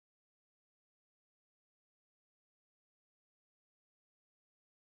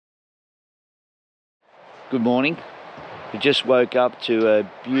Good morning. We just woke up to a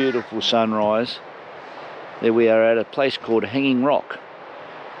beautiful sunrise. There we are at a place called Hanging Rock.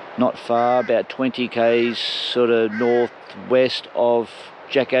 Not far, about 20 k's sort of northwest of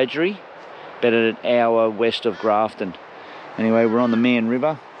Jack Adgery, about an hour west of Grafton. Anyway, we're on the Man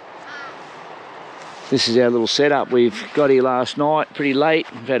River. This is our little setup. We've got here last night pretty late.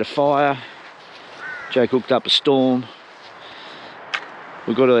 We've had a fire. Joe cooked up a storm.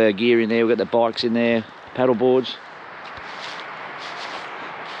 We've got all our gear in there. We've got the bikes in there, paddle boards.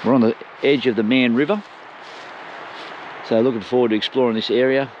 We're on the edge of the Man River. So looking forward to exploring this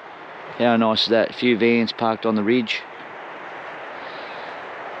area. How nice is that? A few vans parked on the ridge.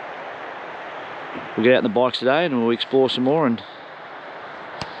 We'll get out on the bikes today and we'll explore some more and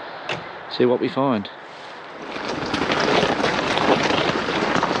see what we find.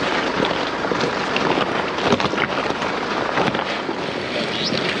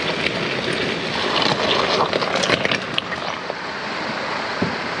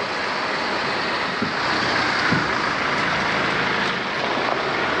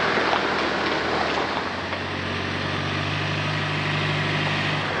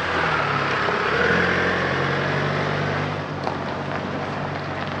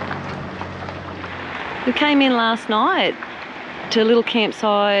 We came in last night to a little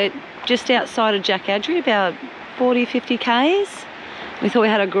campsite just outside of Jack Adgery, about 40-50 k's. We thought we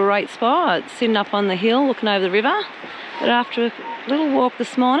had a great spot, sitting up on the hill looking over the river. But after a little walk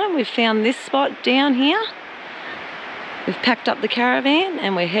this morning, we've found this spot down here. We've packed up the caravan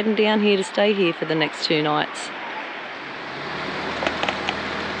and we're heading down here to stay here for the next 2 nights.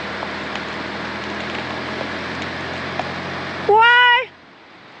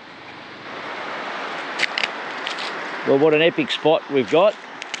 Well, what an epic spot we've got.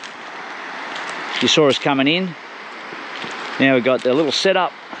 You saw us coming in. Now we've got the little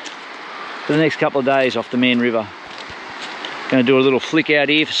setup for the next couple of days off the Man River. Going to do a little flick out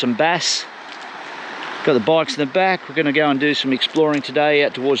here for some bass. Got the bikes in the back. We're going to go and do some exploring today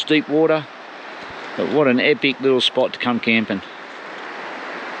out towards deep water. But what an epic little spot to come camping.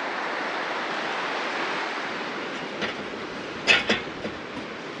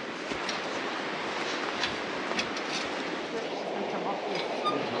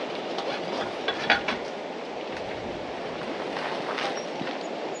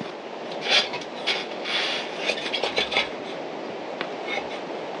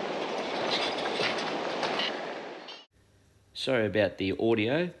 Sorry about the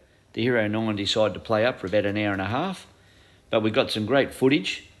audio. The Hero 9 decided to play up for about an hour and a half, but we got some great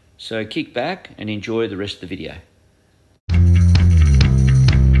footage, so kick back and enjoy the rest of the video.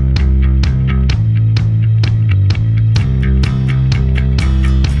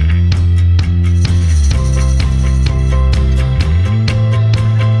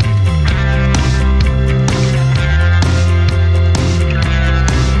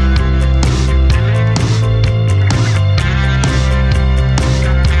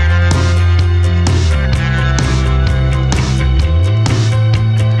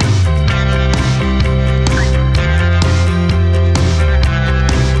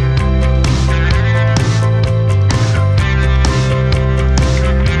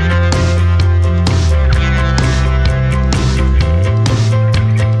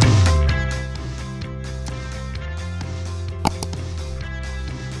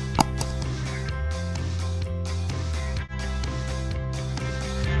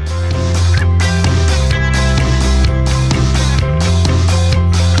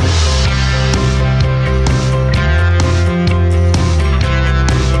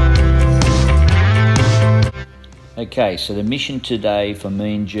 Okay, so the mission today for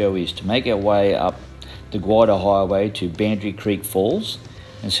me and Joe is to make our way up the Guida Highway to Bantry Creek Falls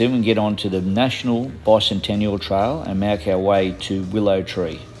and see if we can get onto the National Bicentennial Trail and make our way to Willow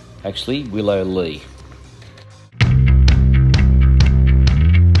Tree, actually Willow Lee.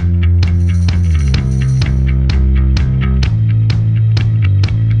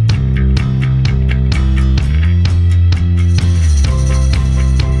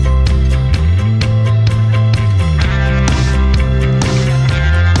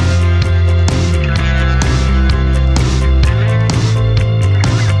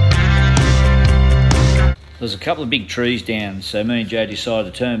 There's a couple of big trees down, so me and Joe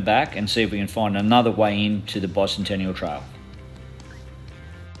decided to turn back and see if we can find another way into the Bicentennial Trail.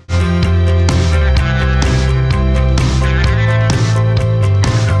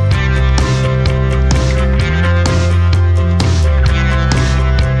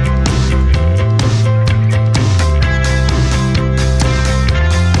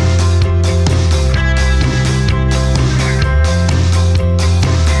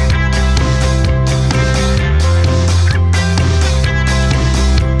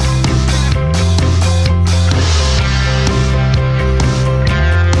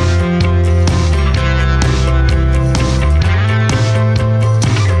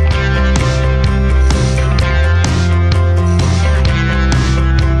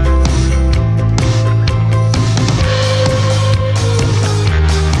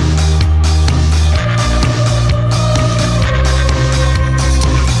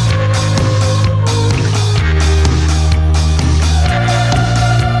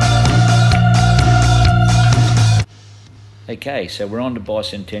 Okay, so we're on the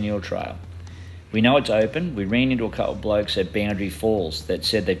Bicentennial Trail. We know it's open. We ran into a couple of blokes at Boundary Falls that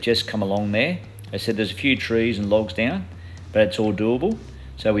said they've just come along there. They said there's a few trees and logs down, but it's all doable.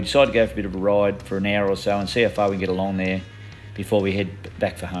 So we decided to go for a bit of a ride for an hour or so and see how far we can get along there before we head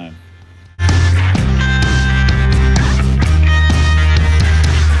back for home.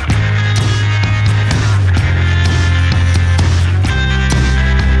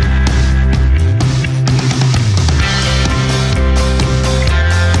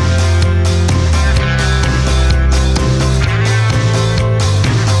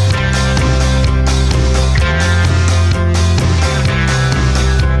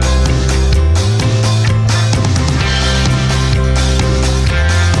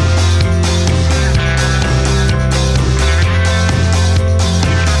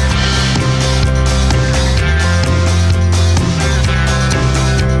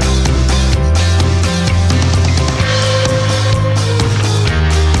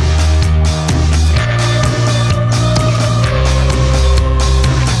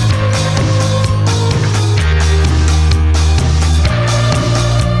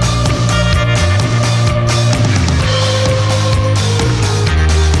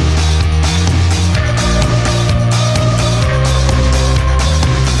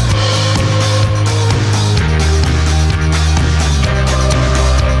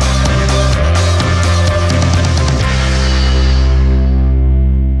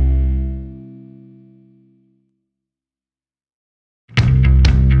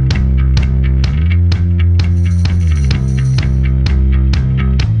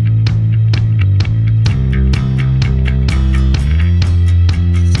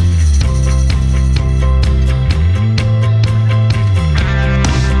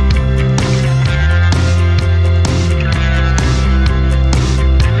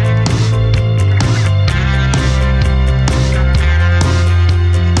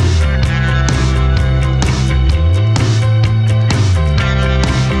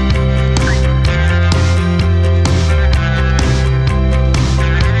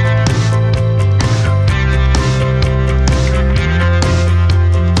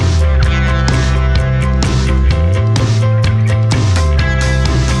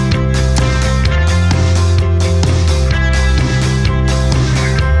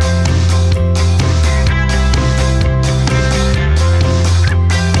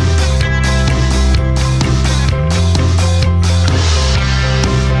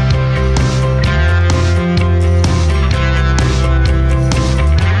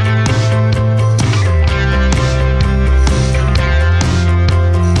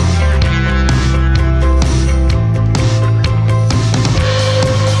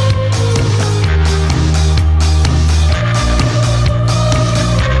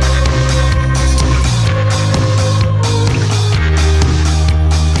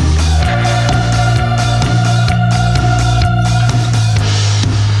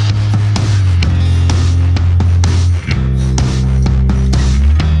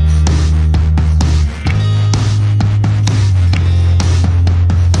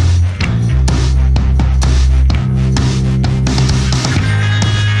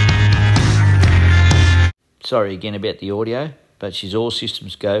 Sorry again about the audio, but she's all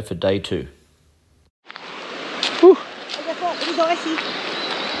systems go for day 2. Whew. Oh, guess what? It is icy.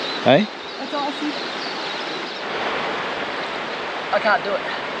 Hey? It's icy. I can't do it.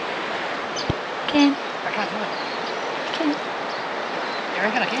 Can. I can't do it. Can. You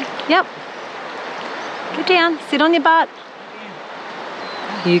reckon I can? Yep. Get down. Sit on your butt.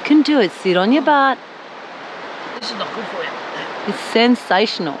 You can do it. Sit on your butt. This is not good for you. It's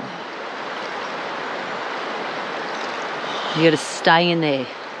sensational. You got to stay in there.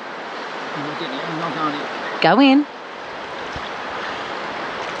 I'm not going in. Go in.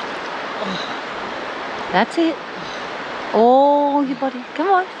 That's it. All your body. Come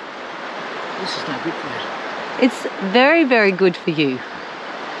on. This is no good for you. It's very, very good for you.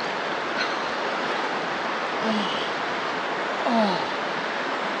 Oh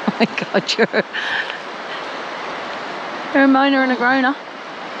my God, you're a moaner and a groaner.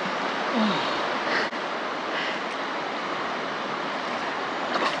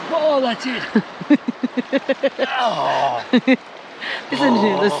 Oh, that's it. Oh. Listen to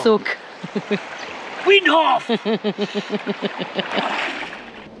the sook. Wind off!